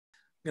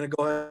going to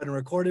go ahead and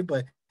record it,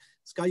 but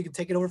Scott, you can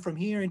take it over from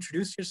here,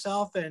 introduce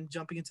yourself, and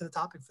jumping into the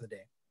topic for the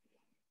day.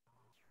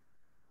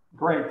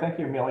 Great, thank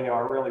you, Emilio. I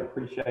really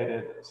appreciate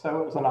it.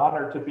 So it was an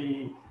honor to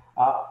be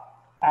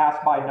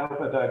asked by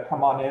NOVA to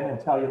come on in and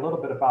tell you a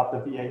little bit about the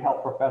VA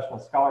Health Professional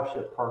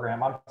Scholarship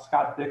Program. I'm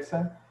Scott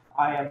Dixon.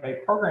 I am a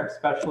program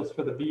specialist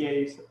for the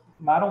VA's,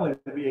 not only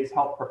the VA's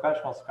Health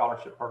Professional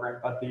Scholarship Program,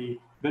 but the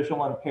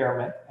Visual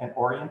Impairment and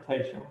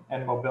Orientation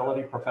and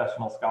Mobility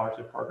Professional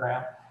Scholarship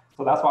Program.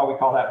 So that's why we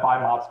call that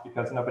VIMOPS,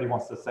 because nobody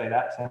wants to say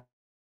that 10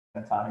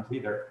 times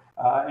either.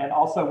 And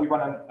also we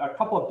run a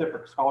couple of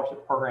different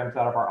scholarship programs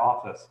out of our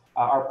office.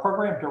 Our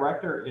program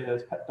director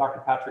is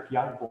Dr. Patrick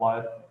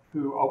Youngblood,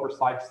 who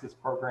oversights this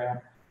program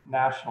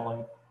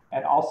nationally.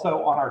 And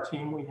also on our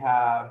team, we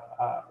have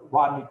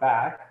Rodney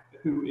Back,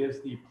 who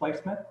is the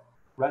placement,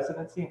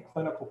 residency, and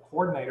clinical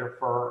coordinator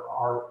for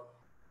our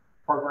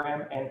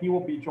program. And he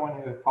will be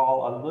joining the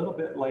call a little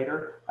bit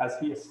later, as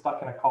he is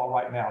stuck in a call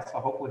right now. So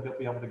hopefully he'll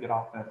be able to get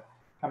off and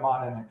come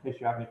on, and in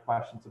case you have any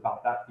questions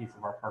about that piece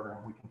of our program,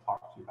 we can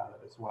talk to you about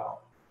it as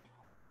well.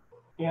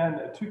 In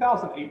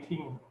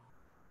 2018,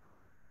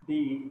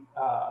 the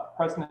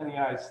President of the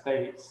United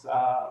States,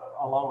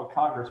 along with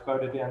Congress,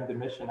 voted in the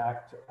Mission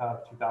Act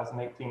of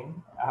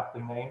 2018,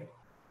 aptly named.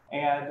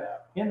 And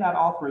in that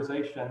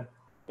authorization,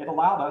 it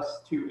allowed us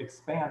to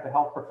expand the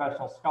Health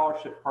Professional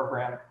Scholarship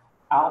Program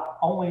out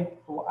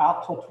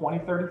till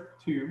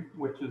 2032,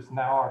 which is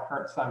now our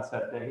current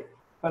sunset date.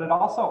 But it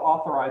also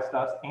authorized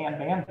us and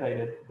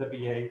mandated the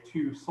VA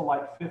to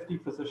select 50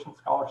 physician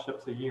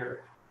scholarships a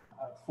year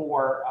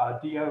for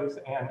DOs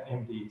and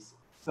MDs.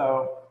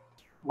 So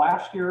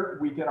last year,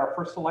 we did our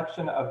first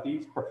selection of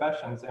these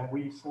professions, and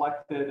we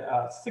selected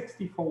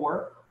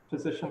 64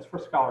 physicians for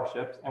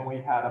scholarships, and we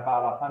had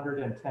about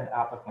 110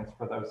 applicants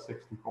for those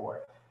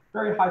 64.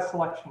 Very high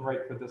selection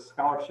rate for this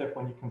scholarship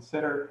when you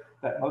consider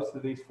that most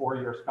of these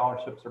four-year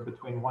scholarships are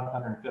between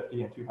 $150,000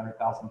 and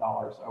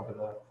 $200,000 over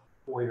the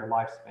four-year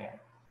lifespan.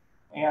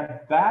 And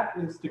that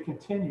is to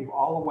continue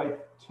all the way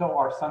till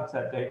our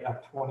sunset date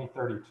of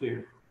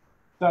 2032.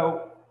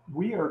 So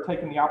we are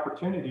taking the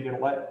opportunity to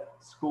let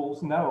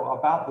schools know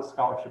about the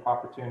scholarship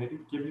opportunity,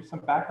 give you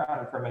some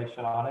background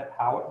information on it,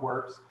 how it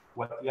works,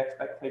 what the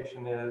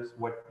expectation is,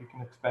 what you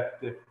can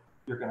expect if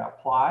you're going to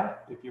apply,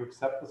 if you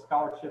accept the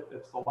scholarship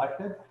if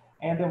selected,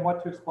 and then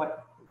what to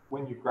expect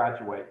when you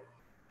graduate.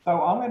 So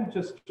I'm going to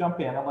just jump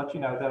in and let you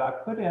know that I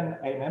put in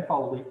an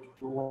info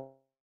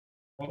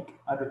link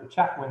under the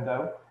chat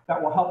window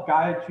that will help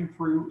guide you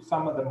through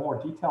some of the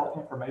more detailed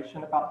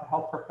information about the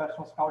Health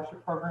Professional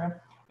Scholarship Program.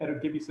 It'll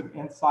give you some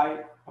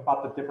insight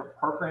about the different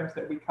programs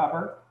that we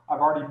cover. I've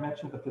already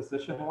mentioned the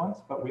physician ones,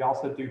 but we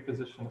also do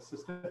physician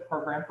assistant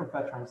program for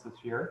veterans this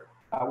year.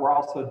 We're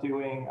also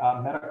doing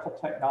medical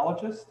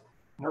technologists,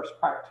 nurse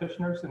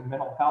practitioners in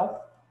mental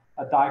health,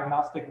 a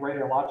diagnostic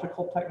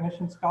radiological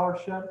technician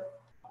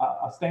scholarship,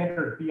 a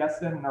standard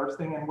BSN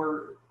nursing, and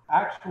we're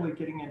actually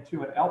getting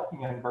into an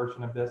LPN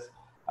version of this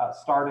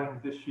starting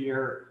this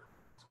year,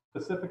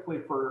 specifically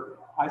for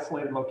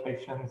isolated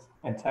locations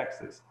in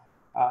Texas.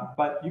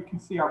 But you can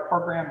see our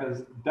program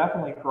is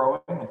definitely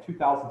growing. In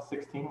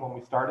 2016, when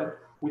we started,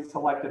 we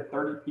selected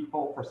 30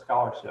 people for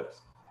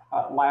scholarships.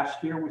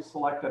 Last year, we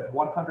selected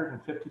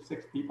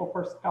 156 people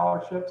for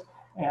scholarships,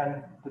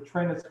 and the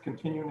trend is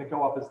continuing to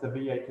go up as the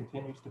VA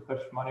continues to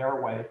push money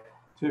our way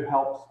to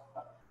help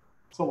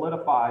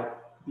solidify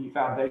the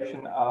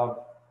foundation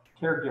of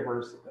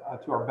caregivers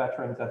to our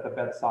veterans at the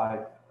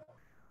bedside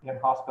in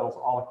hospitals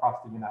all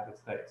across the United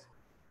States.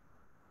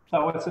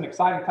 So it's an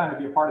exciting time to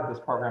be a part of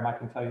this program, I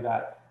can tell you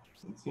that,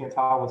 since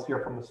I was here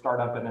from the start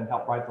of it and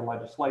helped write the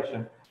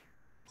legislation.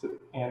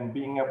 And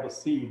being able to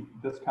see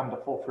this come to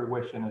full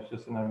fruition is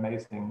just an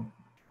amazing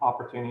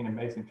opportunity, an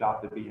amazing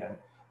job to be in.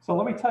 So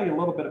let me tell you a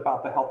little bit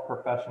about the Health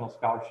Professional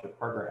Scholarship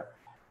Program.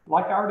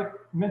 Like I already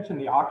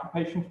mentioned, the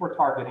occupations we're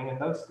targeting, and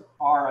those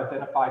are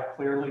identified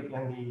clearly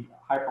in the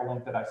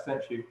hyperlink that I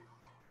sent you.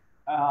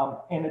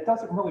 And it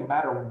doesn't really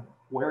matter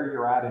where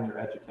you're at in your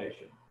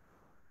education.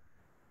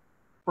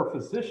 For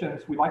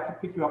physicians, we like to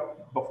pick you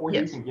up before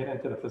you even get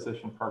into the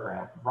physician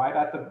program,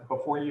 right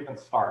before you even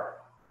start.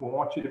 We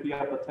want you to be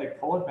able to take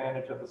full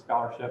advantage of the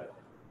scholarship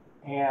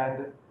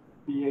and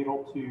be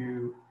able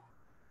to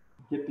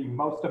get the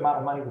most amount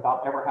of money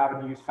without ever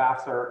having to use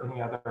FAFSA or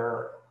any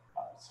other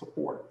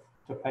support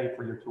to pay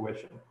for your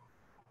tuition.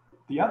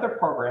 The other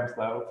programs,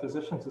 though,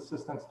 physicians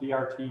assistants,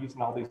 DRTs,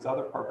 and all these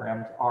other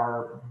programs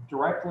are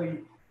directly,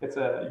 it's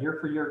a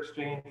year-for-year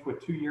exchange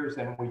with 2 years,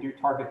 and we do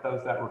target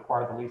those that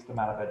require the least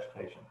amount of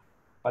education.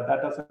 But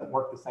that doesn't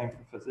work the same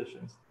for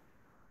physicians.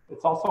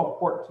 It's also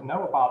important to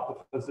know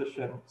about the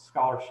physician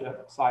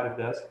scholarship side of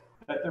this,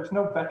 that there's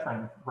no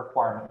veteran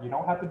requirement. You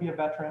don't have to be a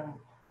veteran.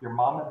 Your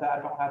mom and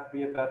dad don't have to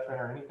be a veteran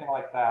or anything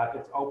like that.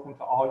 It's open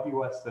to all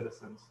U.S.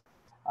 citizens.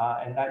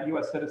 And that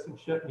U.S.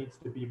 citizenship needs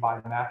to be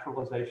by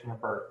naturalization of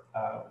birth.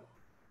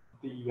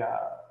 The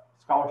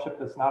scholarship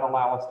does not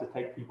allow us to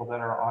take people that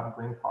are on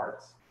green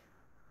cards.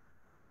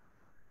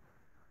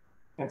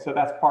 And so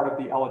that's part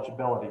of the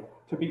eligibility.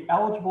 To be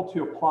eligible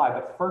to apply,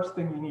 the first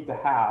thing you need to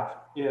have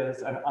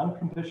is an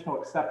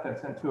unconditional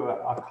acceptance into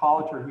a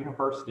college or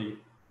university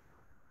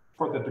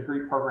for the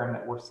degree program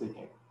that we're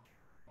seeking.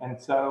 And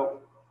so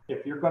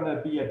if you're going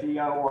to be a DO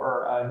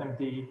or an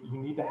MD, you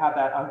need to have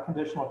that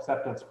unconditional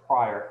acceptance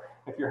prior.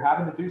 If you're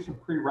having to do some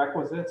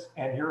prerequisites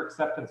and your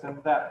acceptance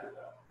into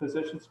that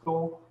physician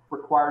school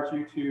requires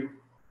you to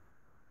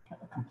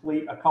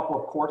complete a couple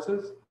of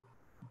courses,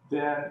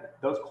 then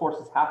those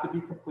courses have to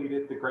be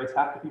completed, the grades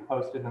have to be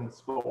posted, and the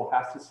school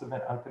has to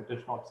submit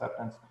unconditional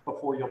acceptance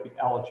before you'll be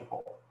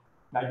eligible.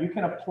 Now you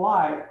can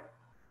apply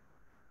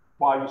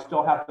while you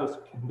still have those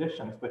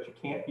conditions, but you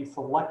can't be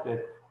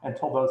selected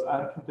until those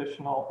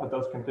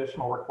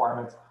conditional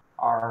requirements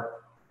are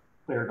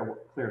cleared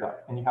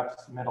up, and you have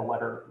to submit a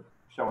letter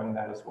showing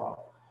that as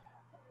well.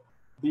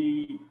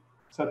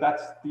 So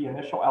that's the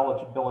initial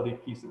eligibility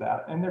piece of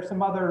that. And there's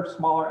some other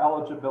smaller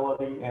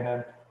eligibility,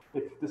 and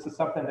if this is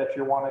something that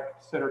you want to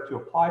consider to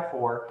apply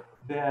for,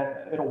 then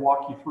it'll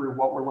walk you through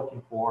what we're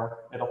looking for.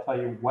 It'll tell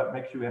you what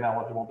makes you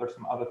ineligible. There's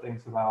some other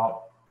things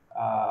about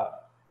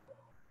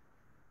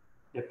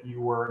if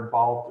you were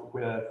involved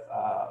with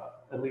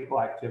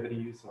illegal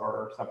activities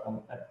or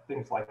something,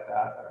 things like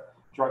that, or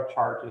drug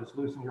charges,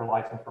 losing your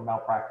license for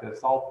malpractice,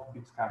 all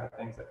these kind of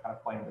things that kind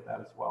of play into that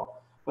as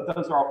well. But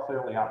those are all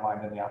clearly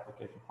outlined in the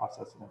application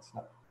process, and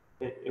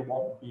it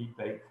won't be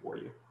vague for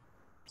you.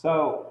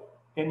 So,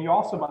 and you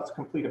also must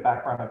complete a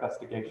background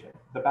investigation.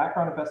 The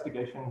background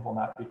investigation will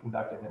not be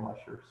conducted unless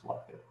you're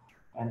selected.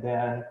 And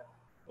then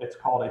it's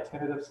called a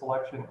tentative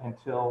selection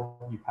until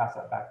you pass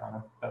that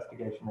background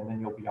investigation, and then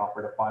you'll be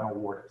offered a final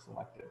award if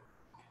selected.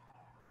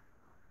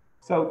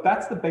 So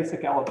that's the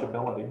basic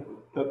eligibility.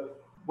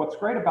 What's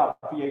great about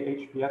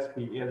VA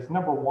HPSP is,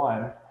 number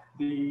one,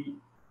 we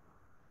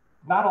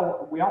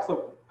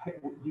also pay,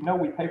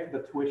 we pay for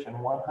the tuition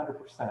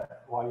 100%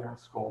 while you're in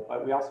school,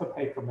 but we also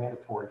pay for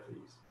mandatory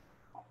fees,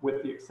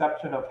 with the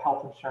exception of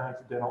health insurance,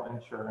 dental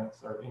insurance,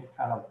 or any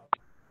kind of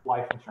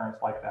life insurance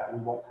like that. We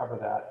won't cover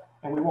that.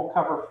 And we won't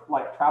cover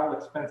like travel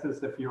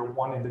expenses if you're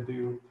wanting to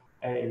do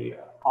a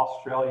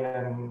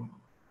Australian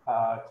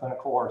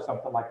clinical or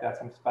something like that,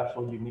 some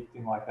special unique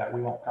thing like that.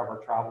 We won't cover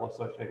travel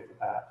associated with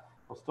that.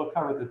 We'll still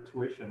cover the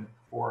tuition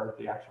for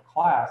the actual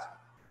class,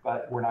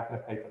 but we're not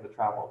going to pay for the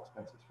travel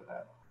expenses for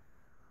that.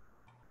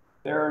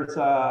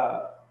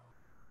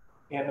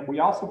 And we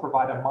also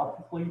provide a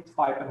monthly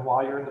stipend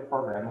while you're in the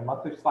program. The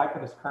monthly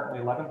stipend is currently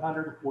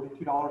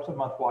 $1,142 a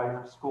month while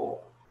you're in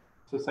school.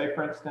 So say,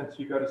 for instance,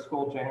 you go to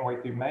school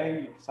January through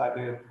May, you decide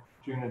to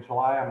June and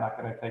July, I'm not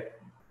going to take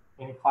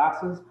any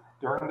classes.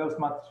 During those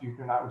months, you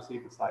do not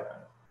receive the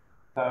stipend.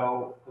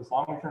 So as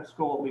long as you're in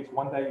school at least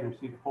one day, you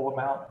receive the full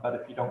amount. But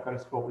if you don't go to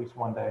school at least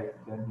one day,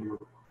 then you're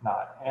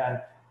not. And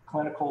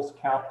clinicals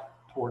count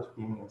towards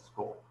being in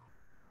school.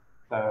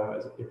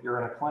 So if you're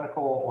in a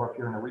clinical or if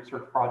you're in a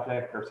research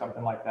project or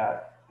something like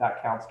that,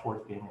 that counts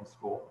towards being in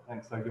school.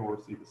 And so you'll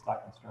receive the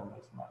stipends during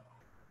those months.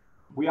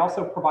 We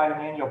also provide an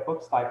annual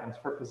book stipends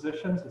for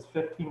physicians. It's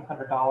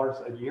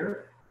 $1,500 a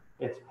year.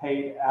 It's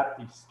paid at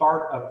the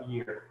start of the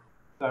year.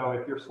 So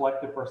if you're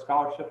selected for a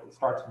scholarship that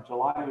starts in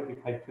July, you'll be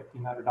paid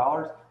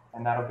 $1,500,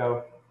 and that'll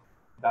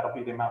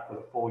be the amount for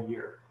the full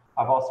year.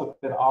 I've also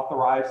been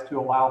authorized to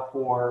allow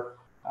for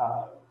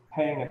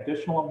paying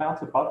additional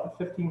amounts above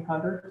the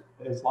 $1,500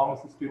 as long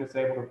as the student is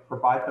able to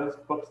provide those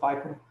book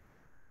stipend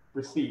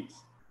receipts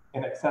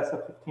in excess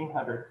of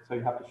 $1,500. So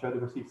you have to show the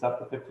receipts up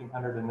to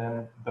 $1,500 and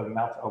then the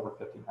amounts over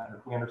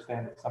 $1,500. We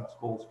understand that some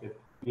schools could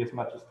be as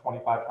much as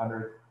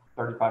 $2,500,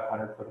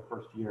 $3,500 for the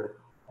first year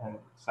and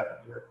second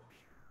year.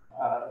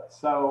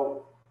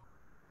 So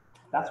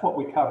that's what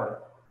we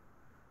cover.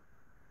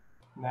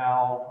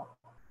 Now,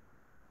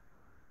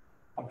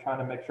 I'm trying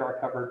to make sure I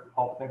covered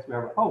all the things we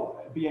have.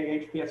 Oh,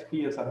 VA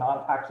HPSP is a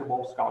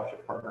non-taxable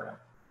scholarship program.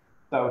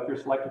 So if you're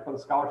selected for the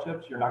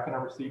scholarships, you're not going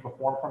to receive a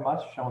form from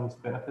us showing this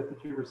benefit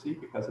that you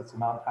receive because it's a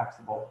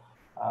non-taxable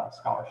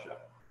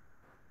scholarship.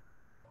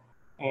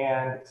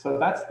 And so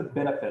that's the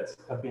benefits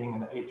of being in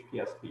the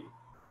HPSP.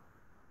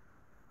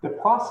 The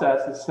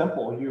process is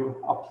simple.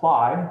 You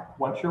apply.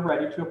 Once you're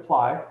ready to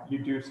apply, you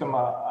do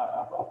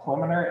a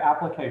preliminary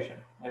application.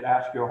 It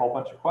asks you a whole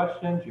bunch of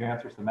questions. You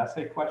answer some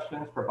essay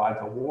questions, provides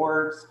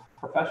awards,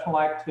 professional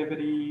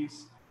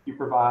activities. You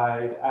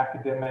provide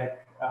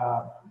academic,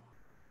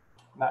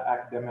 not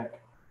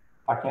academic,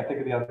 I can't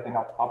think of the other thing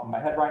off the top of my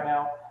head right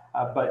now,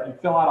 but you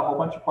fill out a whole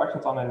bunch of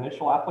questions on the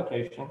initial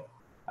application.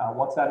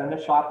 Once that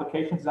initial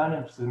application is done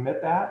and you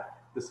submit that,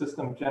 the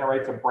system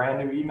generates a brand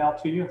new email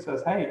to you and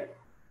says, hey,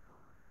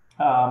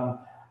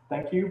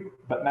 thank you,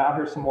 but now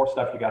here's some more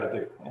stuff you got to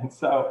do. And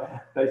so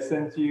they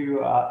send you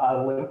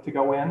a link to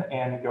go in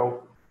and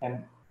go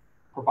and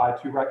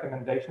provide 2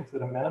 recommendations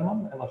at a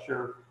minimum, unless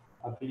you're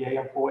a VA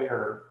employee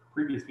or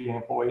previous VA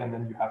employee, and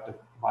then you have to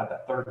provide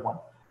that 3rd one.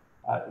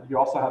 You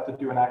also have to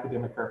do an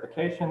academic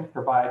verification,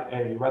 provide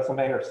a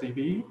resume or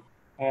CV,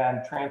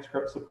 and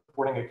transcript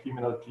supporting a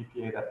cumulative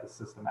GPA that the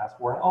system asks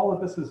for. And all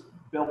of this is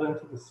built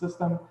into the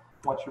system.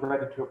 once you're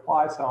ready to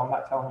apply. So I'm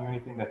not telling you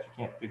anything that you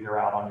can't figure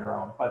out on your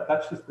own, but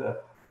that's just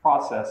the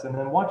process. And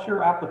then once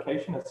your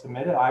application is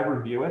submitted, I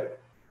review it.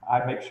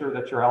 I make sure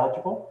that you're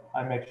eligible.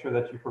 I make sure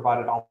that you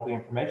provided all the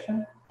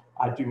information.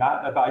 I do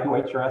not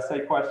evaluate your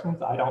essay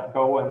questions. I don't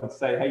go and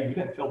say, hey, you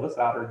didn't fill this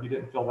out or you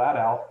didn't fill that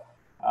out.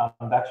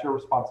 That's your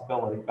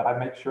responsibility, but I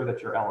make sure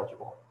that you're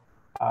eligible.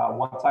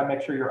 Once I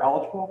make sure you're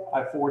eligible,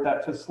 I forward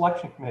that to the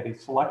selection committee.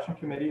 Selection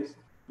committees,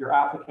 your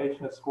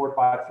application is scored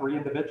by 3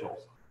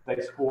 individuals. They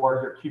score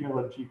your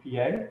cumulative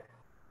GPA.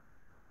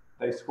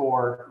 They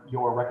score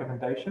your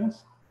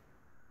recommendations.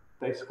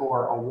 They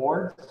score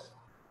awards,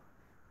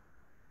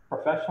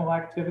 professional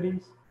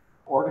activities,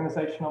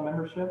 organizational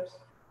memberships,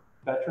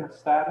 veteran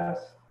status,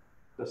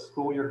 the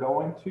school you're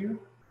going to,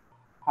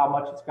 how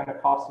much it's going to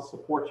cost to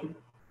support you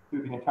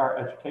through the entire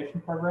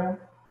education program.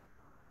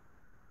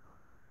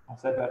 I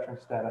said veteran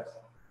status.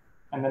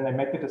 And then they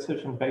make a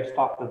decision based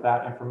off of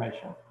that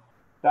information.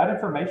 That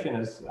information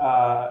is,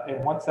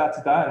 and once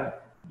that's done,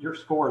 your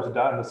score is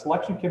done. The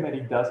selection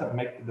committee doesn't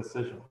make the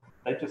decision.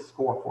 They just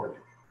score for you.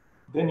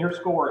 Then your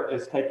score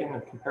is taken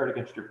and compared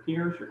against your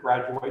peers, your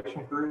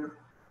graduation group,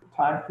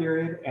 time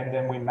period, and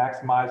then we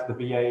maximize the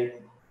VA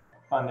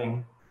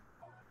funding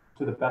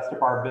to the best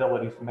of our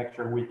abilities to make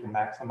sure we can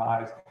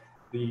maximize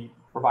the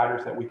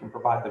providers that we can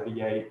provide the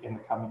VA in the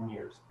coming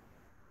years.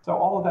 So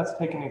all of that's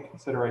taken into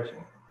consideration.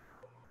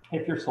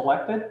 If you're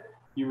selected,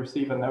 you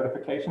receive a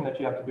notification that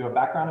you have to do a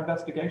background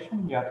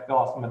investigation. You have to fill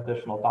out some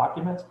additional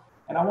documents.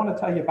 And I want to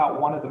tell you about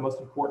one of the most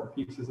important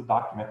pieces of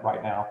document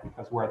right now,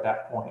 because we're at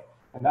that point,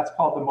 and that's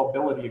called the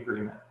mobility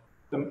agreement.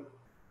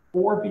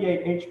 For VA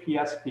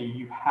HPSP,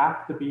 you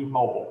have to be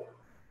mobile.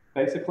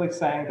 Basically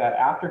saying that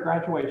after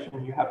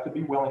graduation, you have to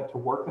be willing to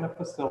work in a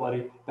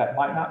facility that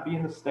might not be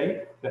in the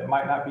state, that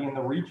might not be in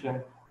the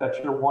region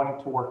that you're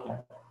wanting to work in.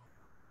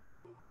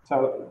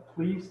 So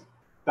please,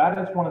 that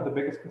is one of the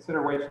biggest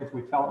considerations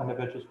we tell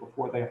individuals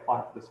before they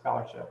apply for the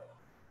scholarship.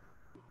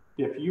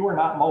 If you are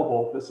not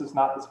mobile, this is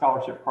not the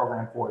scholarship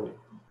program for you.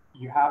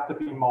 You have to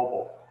be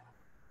mobile.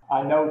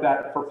 I know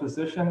that for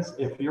physicians,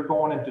 if you're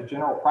going into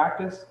general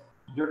practice,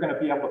 you're going to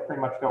be able to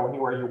pretty much go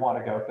anywhere you want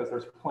to go because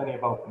there's plenty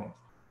of openings.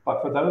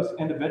 But for those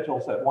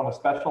individuals that want to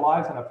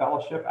specialize in a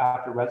fellowship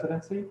after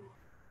residency,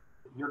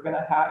 you're going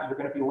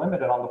to be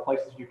limited on the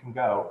places you can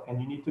go,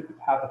 and you need to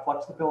have the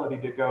flexibility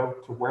to go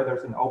to where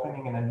there's an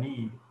opening and a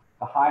need,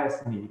 the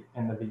highest need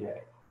in the VA.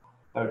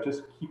 So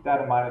just keep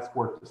that in mind as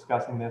we're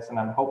discussing this, and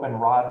I'm hoping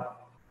Rod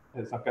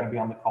is going to be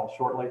on the call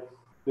shortly.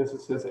 This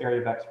is his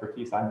area of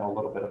expertise. I know a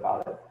little bit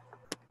about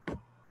it.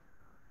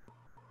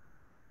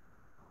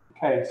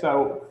 Okay,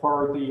 so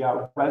for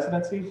the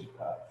residencies,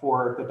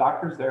 for the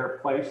doctors, they're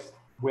placed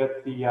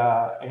with the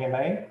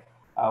AMA.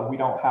 We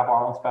don't have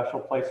our own special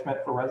placement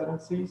for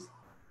residencies,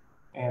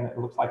 and it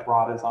looks like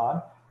Rod is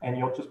on, and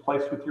you'll just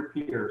place with your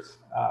peers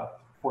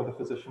for the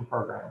physician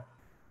program,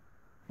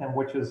 and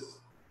which is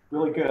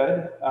really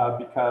good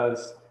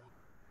because,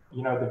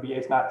 you know, the VA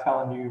is not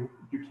telling you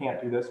you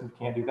can't do this and you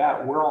can't do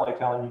that. We're only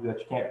telling you that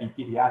you can't be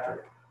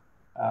pediatric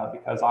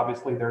because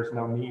obviously there's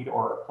no need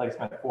or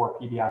placement for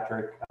a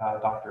pediatric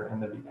doctor in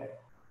the VA.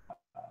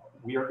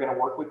 We are going to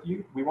work with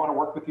you. We want to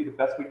work with you the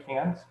best we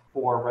can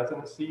for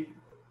residency.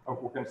 We're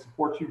going to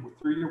support you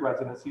through your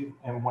residency.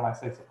 And when I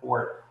say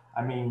support,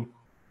 I mean,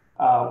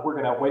 we're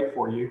going to wait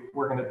for you.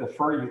 We're going to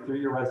defer you through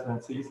your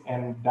residencies.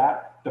 And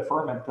that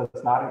deferment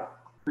does not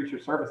increase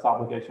your service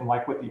obligation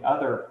like with the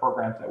other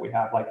programs that we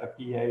have, like the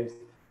PAs,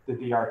 the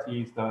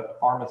DRTs, the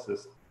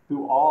pharmacists,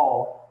 who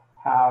all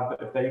have,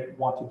 if they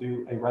want to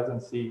do a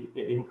residency,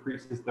 it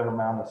increases their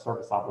amount of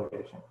service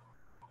obligation.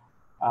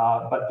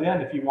 But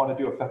then if you want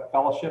to do a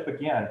fellowship,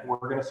 again, we're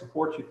going to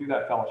support you through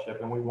that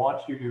fellowship, and we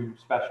want you to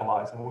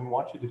specialize, and we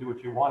want you to do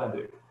what you want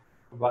to do.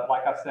 But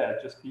like I said,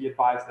 just be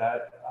advised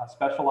that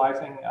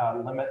specializing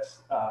limits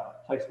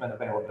placement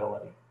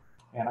availability.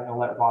 And I'm going to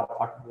let Rod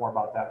talk more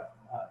about that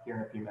here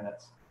in a few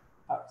minutes.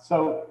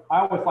 So I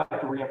always like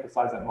to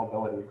reemphasize that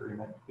mobility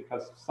agreement,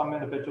 because some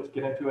individuals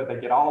get into it, they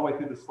get all the way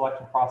through the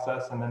selection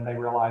process, and then they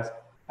realize,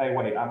 hey,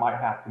 wait, I might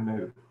have to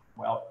move.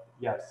 Well,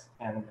 yes,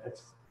 and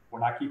we're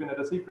not keeping it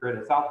a secret,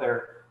 it's out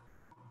there.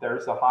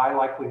 There's a high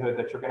likelihood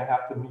that you're going to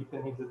have to meet the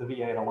needs of the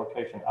VA at a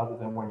location other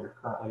than when you're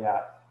currently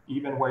at,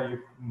 even where you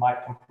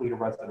might complete a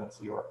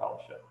residency or a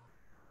fellowship.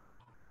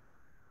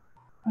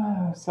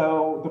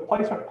 So the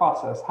placement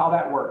process, how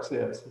that works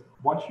is,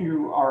 once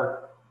you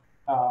are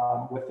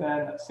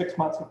within 6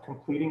 months of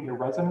completing your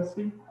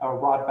residency,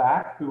 Rod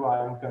Back, who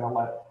I'm going to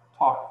let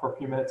talk for a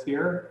few minutes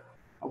here,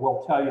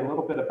 will tell you a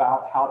little bit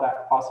about how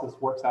that process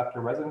works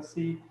after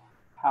residency,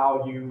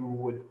 how you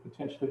would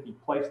potentially be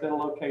placed at a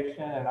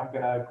location, and I'm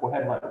going to go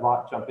ahead and let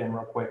Rod jump in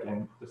real quick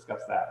and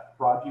discuss that.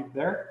 Rod, you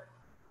there?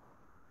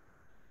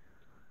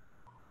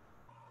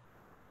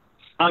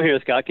 I'm here,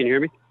 Scott. Can you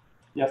hear me?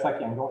 Yes, I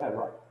can. Go ahead,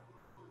 Rod.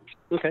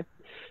 Okay.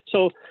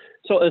 So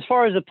as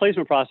far as the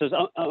placement process,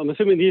 I'm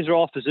assuming these are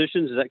all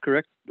physicians, is that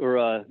correct?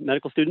 Or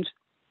medical students?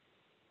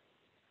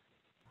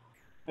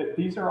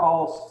 These are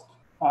all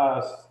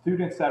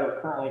students that are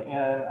currently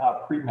in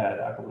pre-med,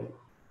 I believe.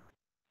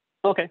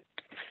 Okay.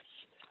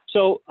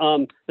 So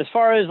as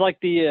far as like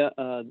the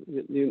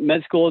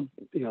med school,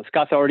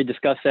 Scott's already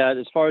discussed that.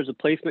 As far as the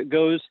placement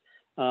goes,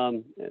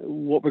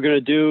 what we're going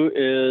to do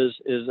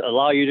is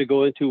allow you to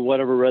go into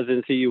whatever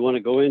residency you want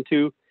to go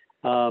into.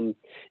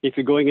 If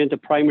you're going into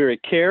primary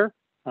care,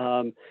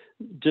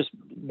 just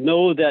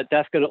know that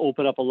that's going to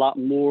open up a lot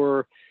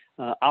more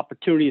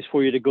opportunities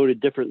for you to go to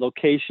different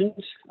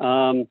locations,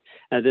 and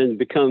then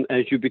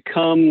as you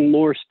become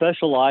more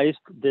specialized,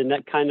 then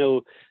that kind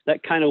of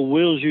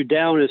whittles you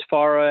down as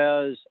far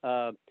as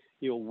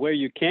where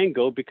you can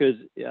go, because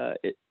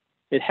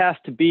it has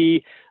to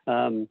be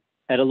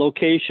at a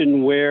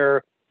location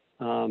where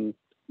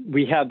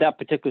we have that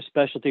particular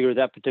specialty or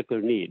that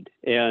particular need.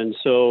 And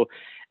so,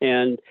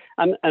 I'm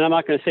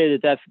not going to say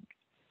that that's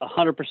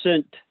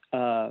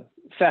 100%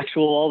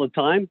 factual all the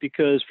time,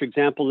 because, for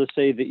example, let's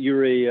say that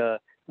you're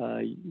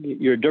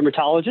a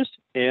dermatologist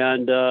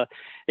and a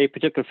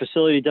particular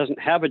facility doesn't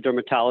have a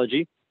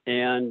dermatology,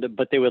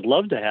 but they would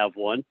love to have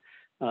one.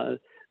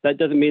 That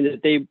doesn't mean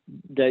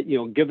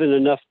that given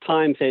enough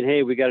time saying,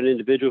 hey, we got an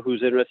individual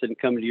who's interested in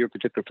coming to your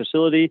particular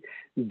facility,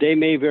 they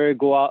may very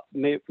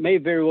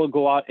well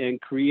go out and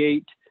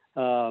create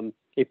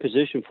a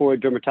position for a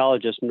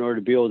dermatologist in order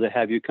to be able to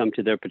have you come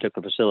to their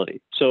particular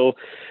facility. So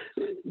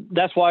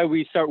that's why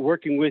we start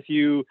working with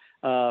you,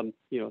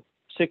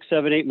 6,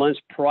 7, 8 months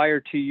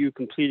prior to you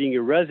completing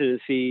your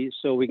residency,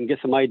 so we can get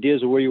some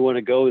ideas of where you want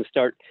to go and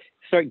start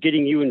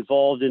getting you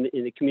involved in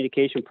the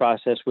communication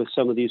process with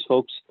some of these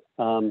folks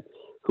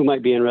who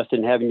might be interested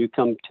in having you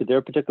come to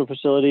their particular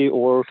facility,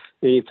 or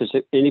any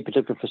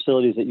particular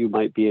facilities that you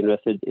might be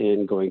interested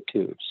in going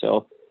to.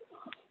 So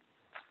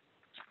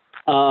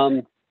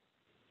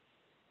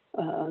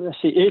let's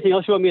see, anything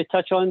else you want me to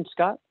touch on,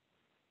 Scott?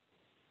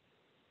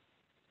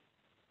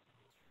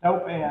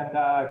 Nope, and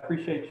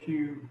appreciate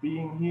you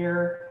being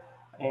here.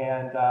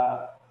 And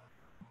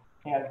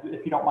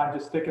if you don't mind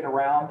just sticking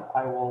around,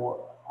 I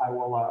will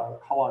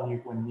call on you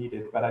when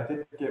needed. But I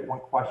did get one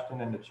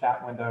question in the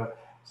chat window.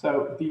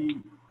 So the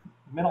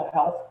mental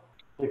health,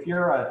 if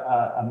you're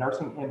a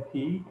nursing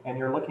NP and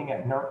you're looking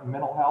at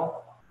mental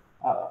health,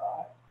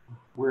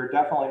 we're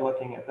definitely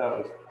looking at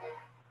those.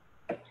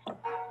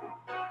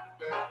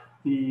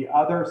 The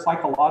other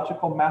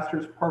psychological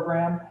master's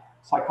program,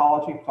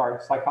 psychology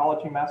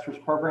master's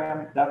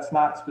program, that's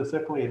not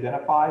specifically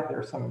identified.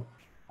 There's some,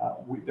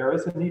 there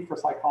is a need for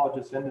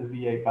psychologists in the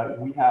VA, but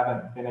we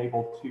haven't been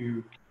able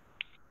to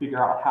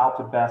figure out how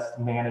to best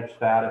manage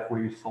that if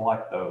we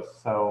select those.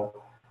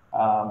 So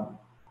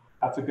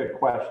that's a good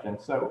question.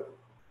 So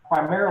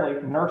primarily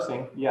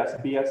nursing, yes,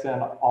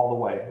 BSN all the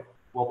way.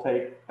 We'll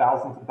take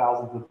thousands and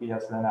thousands of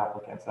BSN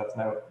applicants. That's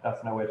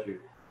no issue.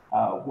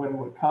 When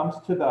it comes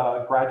to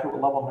the graduate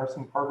level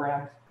nursing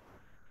programs,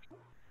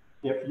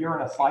 if you're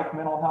in a psych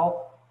mental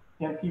health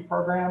NP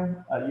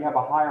program, you have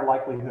a higher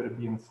likelihood of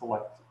being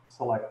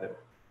selected.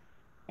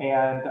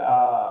 And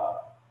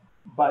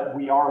but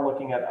we are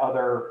looking at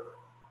other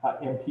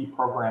NP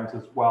programs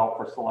as well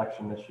for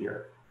selection this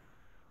year.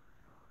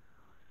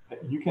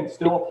 You can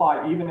still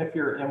apply, even if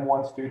you're an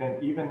M1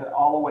 student, even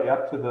all the way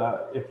up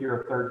to if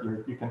you're a third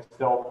year, you can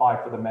still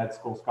apply for the med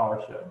school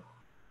scholarship.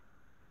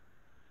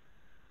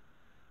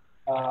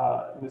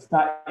 It's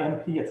not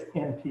NP, it's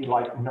NP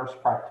like nurse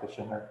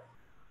practitioner.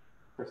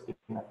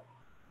 Christina.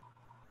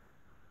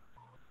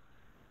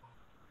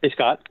 Hey,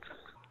 Scott.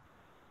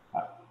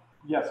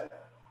 Yes.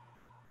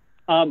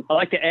 I'd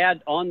like to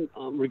add on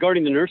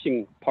regarding the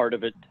nursing part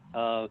of it.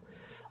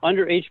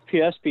 Under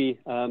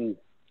HPSP,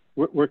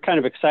 we're kind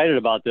of excited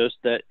about this,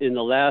 that in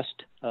the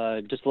last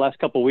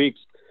couple of weeks,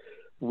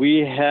 we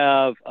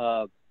have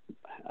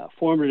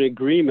formed an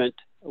agreement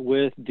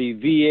with the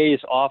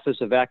VA's Office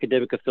of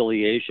Academic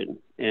Affiliation,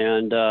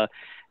 and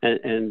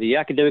the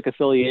academic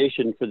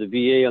affiliation for the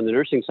VA on the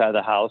nursing side of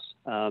the house,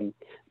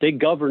 they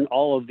govern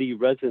all of the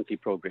residency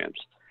programs.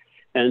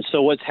 And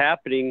so what's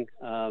happening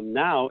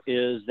now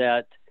is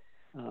that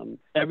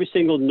every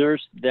single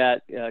nurse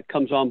that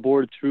comes on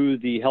board through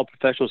the Health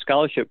Professional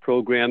Scholarship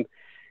Program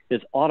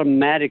is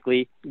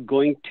automatically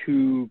going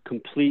to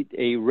complete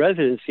a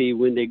residency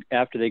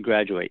after they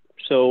graduate.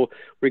 So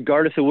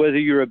regardless of whether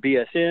you're a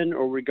BSN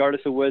or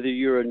regardless of whether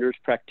you're a nurse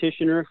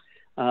practitioner,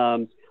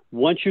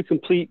 once you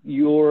complete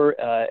your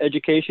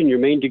education, your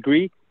main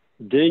degree,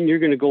 then you're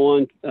going to go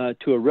on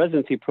to a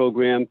residency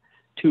program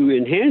to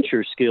enhance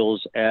your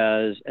skills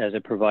as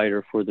a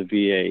provider for the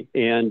VA.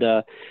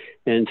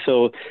 And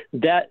so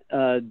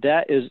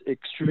that is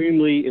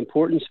extremely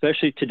important,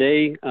 especially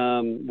today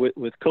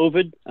with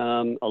COVID.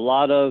 A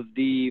lot of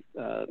the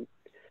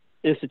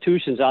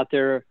institutions out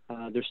there,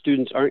 their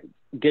students aren't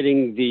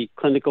getting the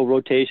clinical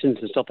rotations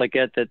and stuff like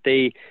that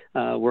they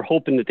were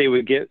hoping that they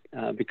would get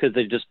because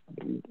of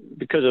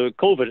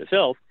COVID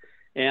itself.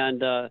 And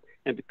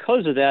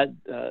because of that,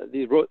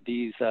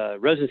 these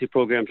residency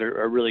programs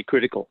are really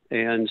critical.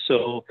 And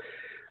so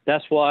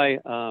that's why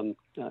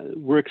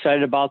we're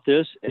excited about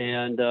this.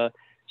 And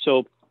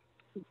so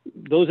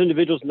those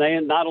individuals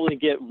not only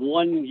get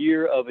 1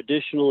 year of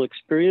additional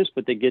experience,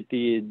 but they get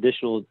the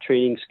additional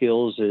training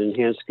skills and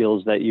enhanced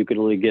skills that you can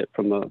only get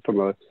from a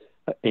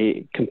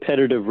a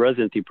competitive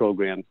residency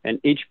program.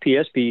 And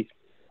HPSP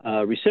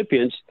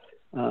recipients,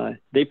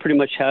 they pretty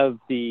much have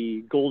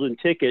the golden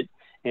ticket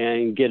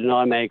and get an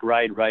automatic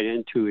ride right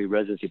into a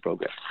residency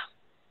program.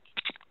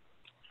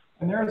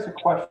 And there is a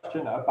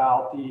question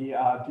about the,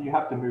 do you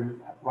have to move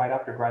right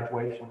after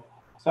graduation?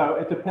 So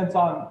it depends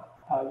on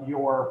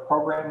your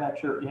program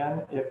that you're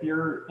in. If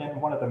you're in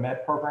one of the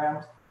med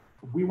programs,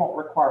 we won't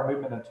require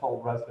movement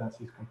until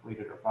residency is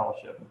completed or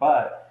fellowship.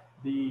 But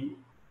the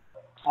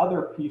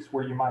other piece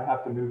where you might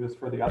have to move is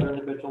for the other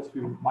individuals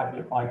who might be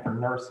applying for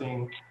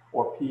nursing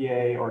or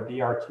PA or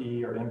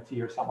DRT or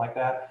MT or something like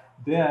that.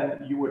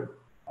 Then you would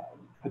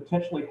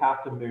potentially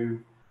have to move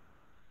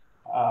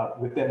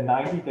within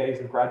 90 days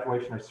of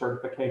graduation or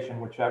certification,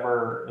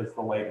 whichever is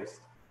the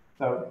latest.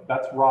 So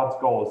that's Rod's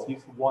goal, is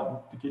he's wanting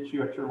to get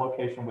you at your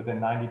location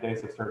within 90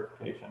 days of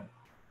certification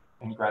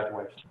and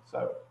graduation.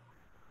 So,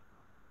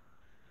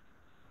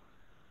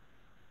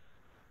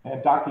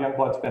 and Dr.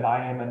 Youngblood's been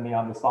IMing me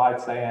on the side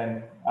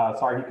saying,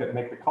 sorry he couldn't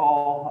make the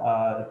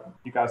call.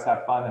 You guys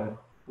have fun and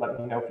let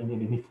me know if you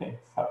need anything.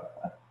 So.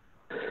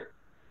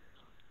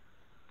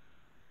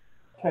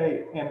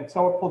 Okay, and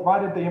so it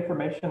provided the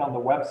information on the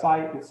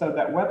website. And so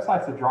that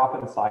website's a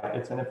drop-in site.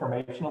 It's an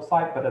informational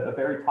site, but at the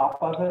very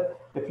top of it,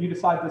 if you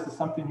decide this is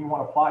something you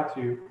want to apply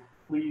to,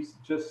 please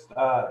just,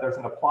 there's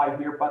an apply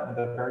here button at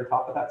the very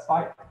top of that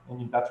site,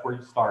 and that's where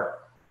you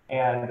start.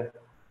 And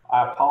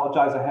I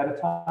apologize ahead of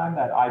time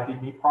that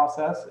ID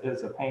process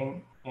is a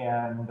pain,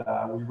 and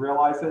we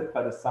realize it,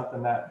 but it's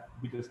something that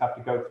we just have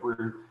to go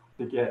through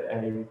to get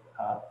a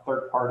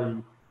third-party,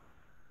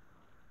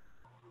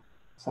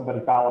 somebody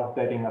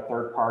validating a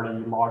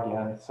third-party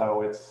login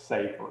so it's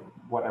safe or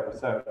whatever.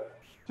 So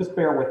just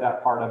bear with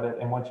that part of it,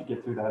 and once you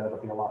get through that, it'll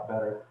be a lot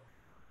better.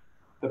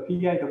 The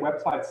PA, the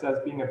website says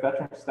being a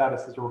veteran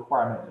status is a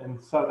requirement,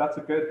 and so that's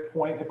a good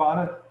point,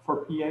 Ivana.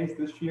 For PAs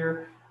this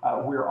year,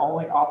 we're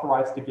only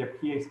authorized to give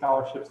PA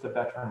scholarships to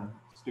veteran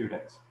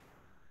students.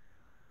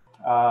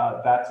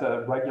 That's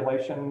a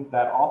regulation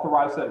that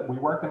authorizes it. We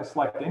weren't going to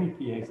select any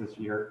PAs this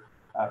year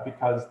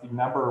because the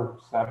numbers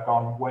have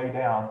gone way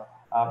down.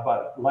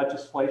 But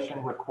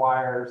legislation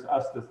requires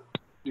us to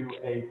do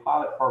a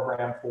pilot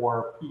program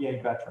for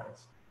PA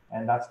veterans.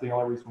 And that's the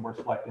only reason we're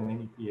selecting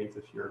any PAs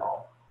this year at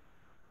all.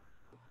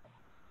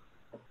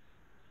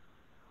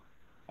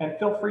 And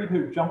feel free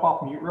to jump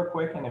off mute real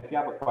quick. And if you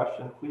have a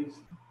question, please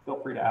feel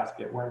free to ask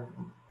it.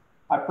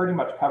 I pretty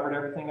much covered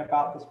everything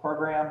about this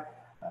program.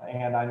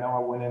 And I know I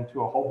went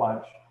into a whole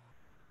bunch.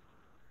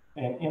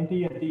 And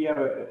MD and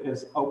DO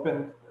is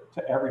open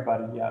to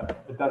everybody. Yeah,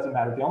 it doesn't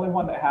matter. The only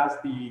one that has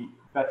the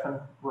veteran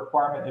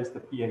requirement is the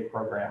PA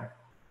program.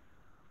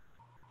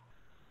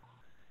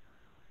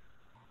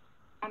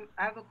 I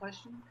have a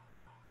question.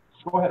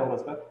 Go ahead,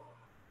 Elizabeth.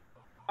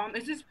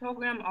 Is this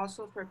program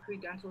also for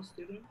pre-dental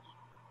students?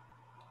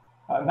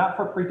 Not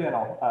for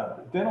pre-dental.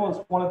 Dental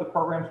is one of the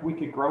programs we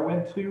could grow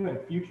into in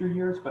future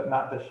years, but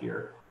not this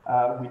year.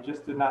 We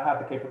just did not have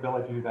the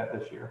capability to do that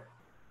this year.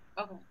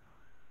 Okay.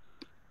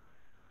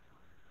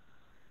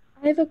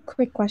 I have a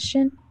quick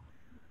question.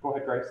 Go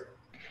ahead, Grace.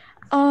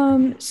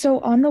 So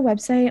on the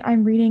website,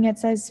 I'm reading it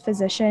says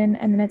physician,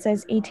 and then it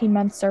says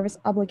 18-month service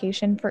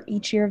obligation for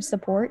each year of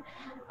support.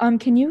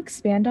 Can you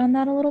expand on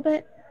that a little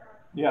bit?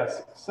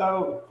 Yes.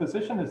 So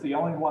physician is the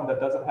only one that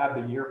doesn't have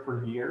the year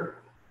for year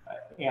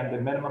and the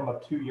minimum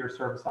of 2-year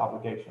service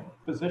obligation.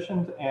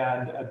 Physicians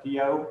and a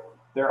DO,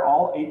 they're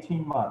all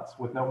 18 months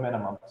with no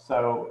minimum.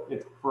 So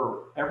it's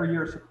for every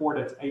year of support,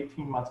 it's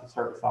 18 months of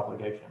service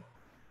obligation.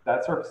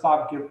 That service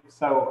obligation,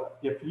 so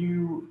if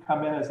you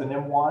come in as an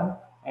M1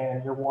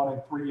 and you're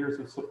wanting 3 years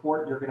of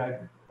support, you're going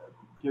to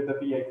give the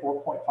VA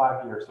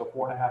 4.5 years, so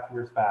 4.5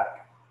 years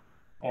back.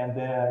 And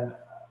then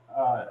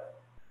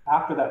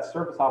after that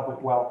service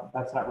obligation, well,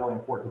 that's not really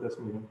important to this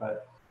meeting,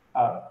 but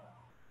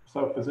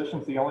so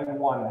physician's the only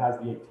one that has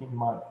the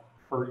 18-month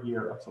per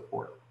year of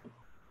support.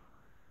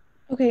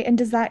 Okay, and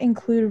does that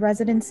include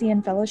residency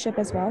and fellowship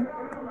as well?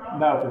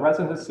 No, the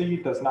residency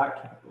does not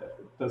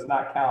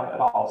count at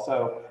all.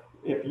 So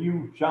if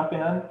you jump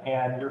in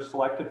and you're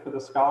selected for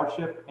the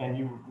scholarship and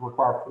you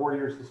require 4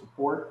 years of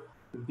support,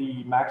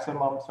 the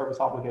maximum service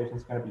obligation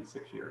is going to be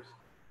 6 years.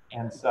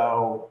 And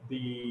so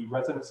the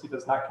residency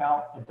does not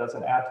count. It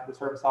doesn't add to the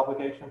service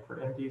obligation for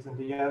MDs and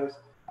DOs.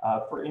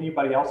 For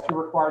anybody else who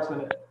requires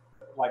it,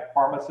 like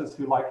pharmacists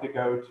who like to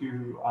go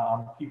to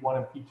P1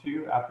 and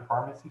P2 after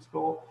pharmacy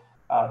school,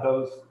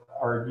 those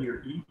are a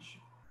year each.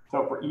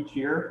 So for each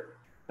year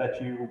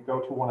that you go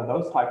to one of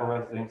those type of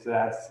residencies, it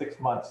adds 6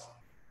 months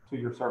to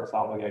your service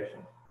obligation.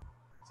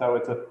 So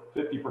it's a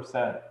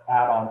 50%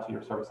 add-on to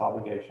your service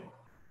obligation.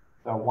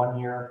 So 1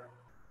 year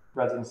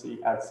residency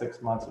adds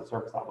 6 months of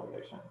service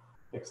obligation,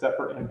 except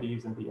for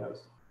MDs and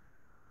DOs.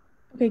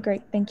 Okay,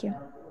 great. Thank you.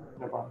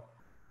 No problem.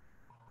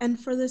 And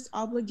for this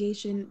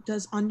obligation,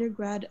 does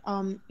undergrad,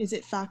 is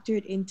it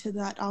factored into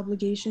that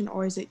obligation,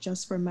 or is it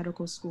just for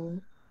medical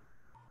school?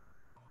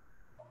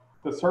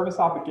 The service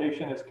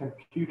obligation is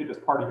computed as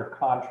part of your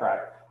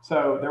contract.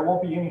 So there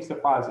won't be any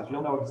surprises.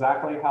 You'll know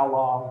exactly how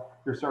long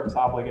your service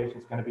obligation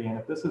is going to be. And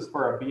if this is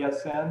for a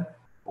BSN,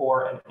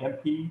 or an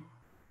MP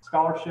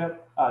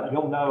scholarship,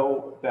 you'll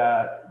know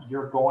that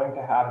you're going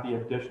to have the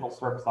additional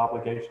service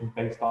obligation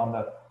based on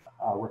the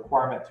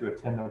requirement to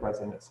attend the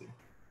residency.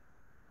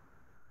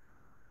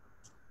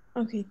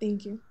 Okay,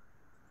 thank you.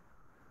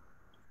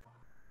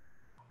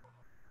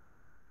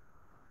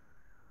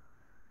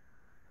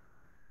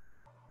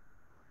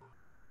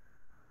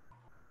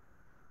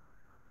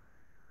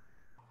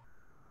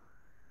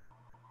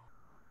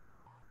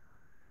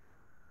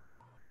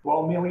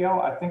 Well,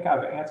 Emilio, I think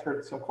I've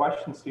answered some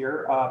questions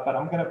here, but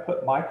I'm going to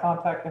put my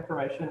contact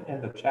information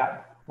in the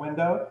chat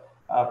window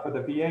for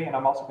the VA, and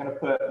I'm also going to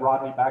put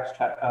Rodney Back's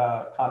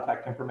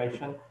contact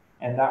information,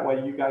 and that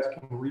way you guys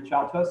can reach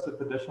out to us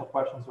if additional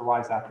questions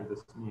arise after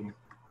this meeting.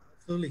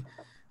 Absolutely.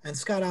 And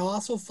Scott, I'll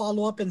also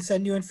follow up and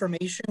send you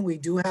information. We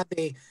do have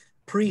a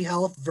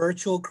pre-health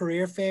virtual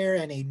career fair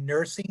and a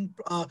nursing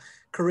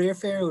career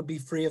fair. It would be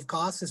free of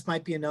cost. This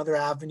might be another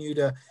avenue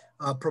to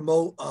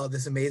promote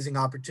this amazing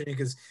opportunity,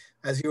 because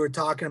as you were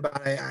talking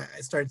about, I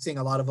started seeing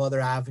a lot of other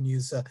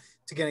avenues to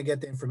kind of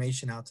get the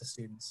information out to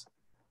students.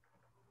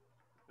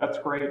 That's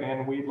great,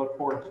 and we look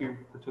forward to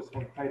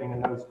participating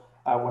in those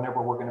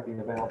whenever we're going to be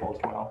available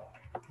as well.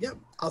 Yep,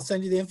 I'll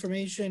send you the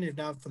information, if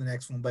not for the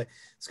next one. But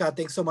Scott,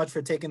 thanks so much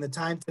for taking the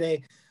time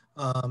today,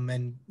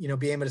 and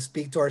being able to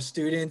speak to our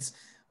students.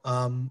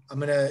 I'm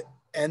going to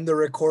end the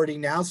recording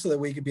now so that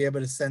we could be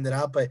able to send it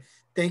out. But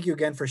thank you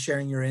again for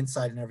sharing your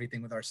insight and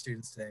everything with our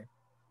students today.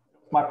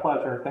 My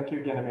pleasure. Thank you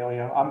again,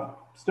 Emilio. I'm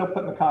still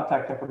putting the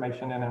contact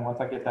information in, and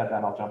once I get that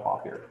done, I'll jump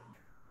off here.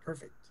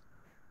 Perfect.